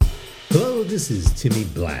this is Timmy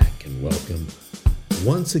Black, and welcome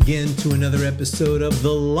once again to another episode of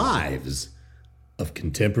The Lives of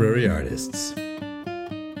Contemporary Artists.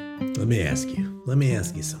 Let me ask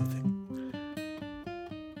you something.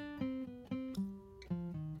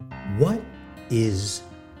 What is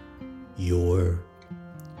your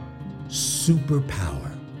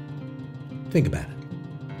superpower? Think about it.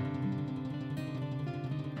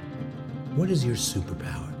 What is your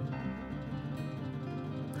superpower?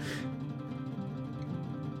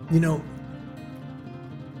 You know,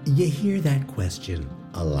 you hear that question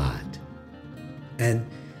a lot. And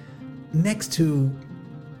next to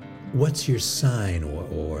what's your sign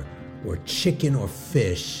or chicken or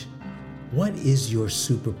fish, what is your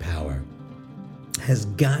superpower has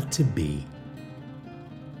got to be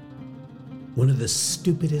one of the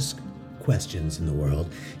stupidest questions in the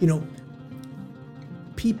world. You know,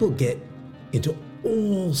 people get into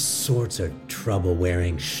all sorts of trouble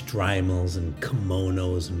wearing streimels and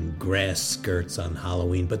kimonos and grass skirts on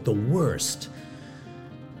Halloween, but the worst,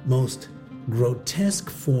 most grotesque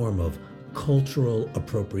form of cultural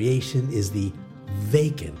appropriation is the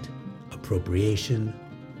vacant appropriation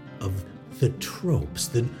of the tropes,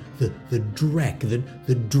 the dreck,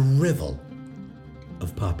 the drivel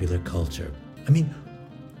of popular culture. I mean,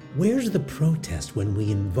 where's the protest when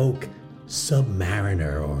we invoke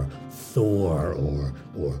Submariner or Thor or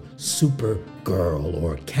Supergirl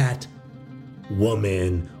or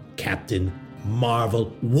Catwoman, Captain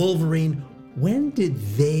Marvel, Wolverine? When did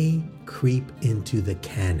they creep into the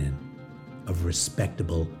canon of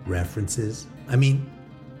respectable references? I mean,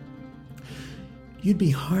 you'd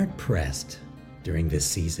be hard-pressed during this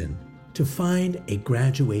season to find a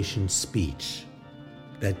graduation speech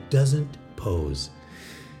that doesn't pose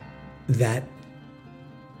that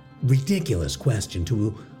ridiculous question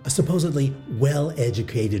to a supposedly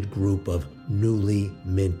well-educated group of newly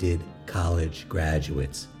minted college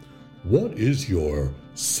graduates. What is your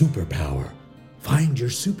superpower? Find your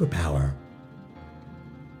superpower.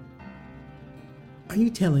 Are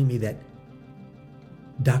you telling me that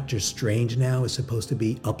Dr. Strange now is supposed to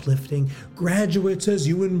be uplifting? Graduates, as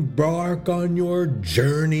you embark on your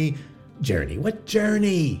journey. Journey? What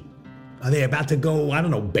journey? Are they about to go, I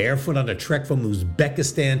don't know, barefoot on a trek from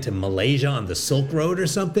Uzbekistan to Malaysia on the Silk Road or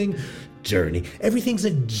something? Journey. Everything's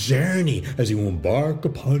a journey. As you embark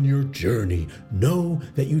upon your journey, know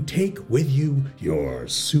that you take with you your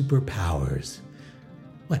superpowers.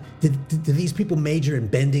 What? Did these people major in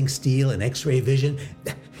bending steel and X-ray vision?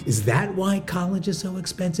 Is that why college is so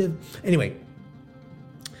expensive? Anyway,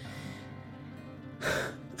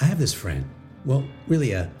 I have this friend. Well,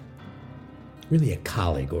 really a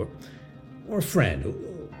colleague or a friend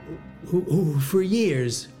who for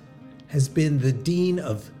years has been the dean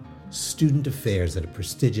of student affairs at a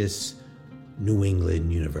prestigious New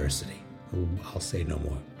England university. I'll say no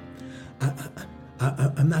more.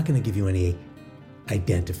 I'm not going to give you any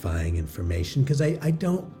identifying information because I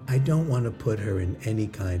don't want to put her in any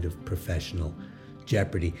kind of professional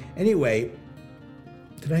jeopardy. Anyway,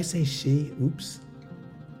 did I say she? Oops.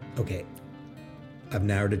 Okay, I've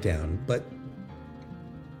narrowed it down, but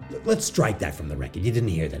let's strike that from the record. You didn't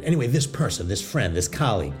hear that. Anyway, this person, this friend, this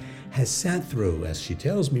colleague has sat through, as she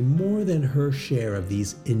tells me, more than her share of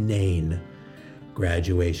these inane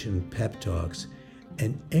graduation pep talks.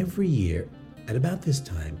 And every year, at about this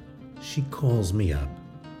time, she calls me up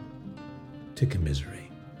to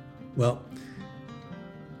commiserate. Well,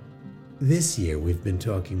 this year we've been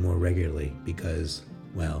talking more regularly because,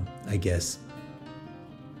 well, I guess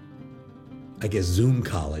Zoom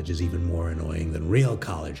college is even more annoying than real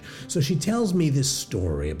college. So she tells me this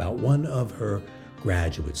story about one of her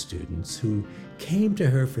graduate students who came to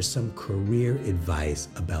her for some career advice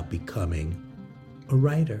about becoming a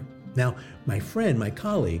writer. Now, my friend, my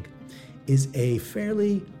colleague, is a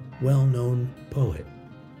fairly well-known poet.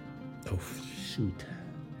 Oh, shoot.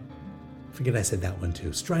 Forget I said that one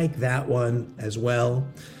too. Strike that one as well.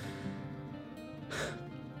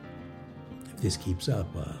 If this keeps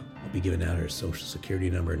up, I'll be giving out her social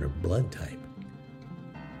security number and her blood type.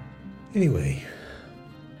 Anyway,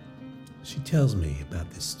 she tells me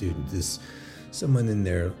about this student, someone in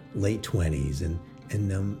their late 20s,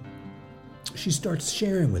 and she starts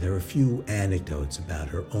sharing with her a few anecdotes about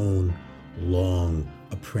her own long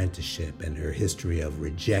apprenticeship and her history of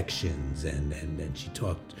rejections, and she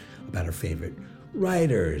talked about her favorite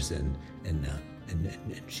writers, and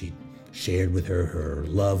she shared with her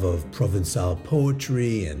love of Provençal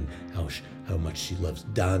poetry and how much she loves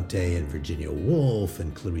Dante and Virginia Woolf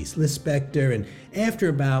and Clarice Lispector. And after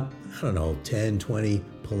about, 10, 20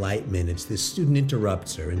 polite minutes, this student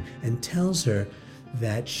interrupts her and tells her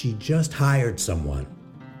that she just hired someone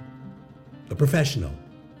a professional,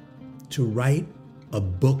 to write a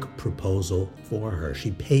book proposal for her.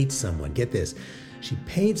 She paid someone, get this, she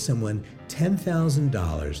paid someone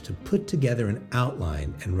 $10,000 to put together an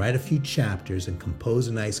outline and write a few chapters and compose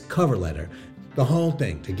a nice cover letter, the whole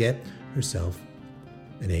thing, to get herself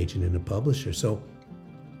an agent and a publisher. So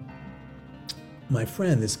my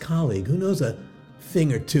friend, this colleague, who knows a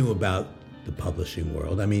thing or two about the publishing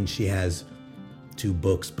world, I mean, she has 2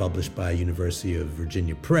 books published by University of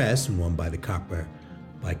Virginia Press and one by Copper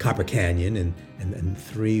Canyon and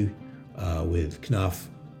 3 with Knopf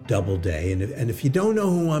Doubleday. And if you don't know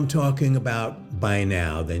who I'm talking about by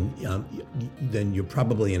now, then you're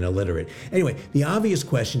probably an illiterate. Anyway, the obvious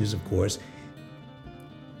question is, of course,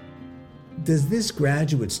 does this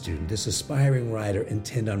graduate student, this aspiring writer,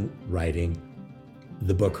 intend on writing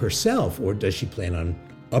the book herself, or does she plan on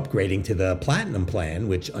upgrading to the platinum plan,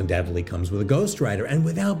 which undoubtedly comes with a ghostwriter, and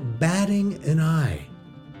without batting an eye,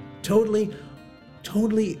 totally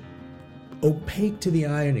opaque to the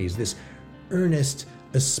ironies, this earnest,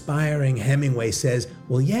 aspiring Hemingway says,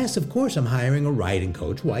 well, yes, of course, I'm hiring a writing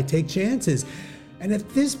coach. Why take chances? And at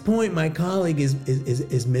this point, my colleague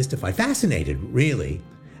is mystified, fascinated, really,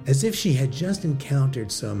 as if she had just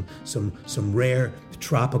encountered some rare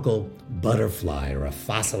tropical butterfly or a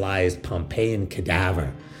fossilized Pompeian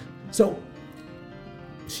cadaver. So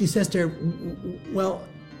she says to her, well,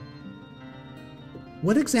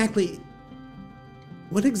 what exactly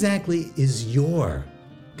is your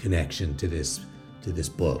connection to this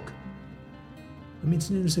book? I mean, it's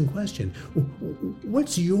an innocent question.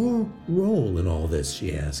 What's your role in all this,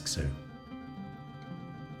 she asks her.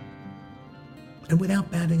 And without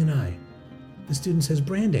batting an eye, the student says,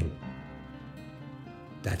 branding.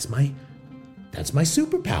 That's my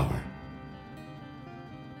superpower.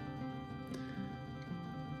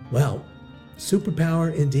 Well,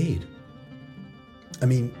 superpower indeed. I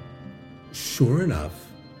mean, sure enough,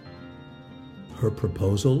 her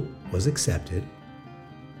proposal was accepted.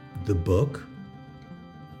 The book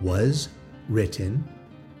was written.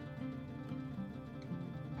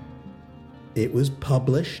 It was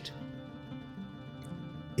published.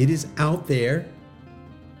 It is out there.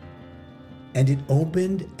 And it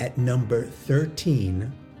opened at number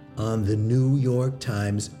 13 on the New York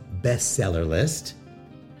Times bestseller list.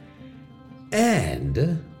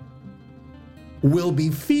 And we'll be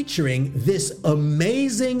featuring this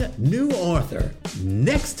amazing new author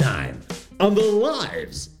next time on The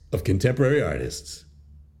Lives of Contemporary Artists.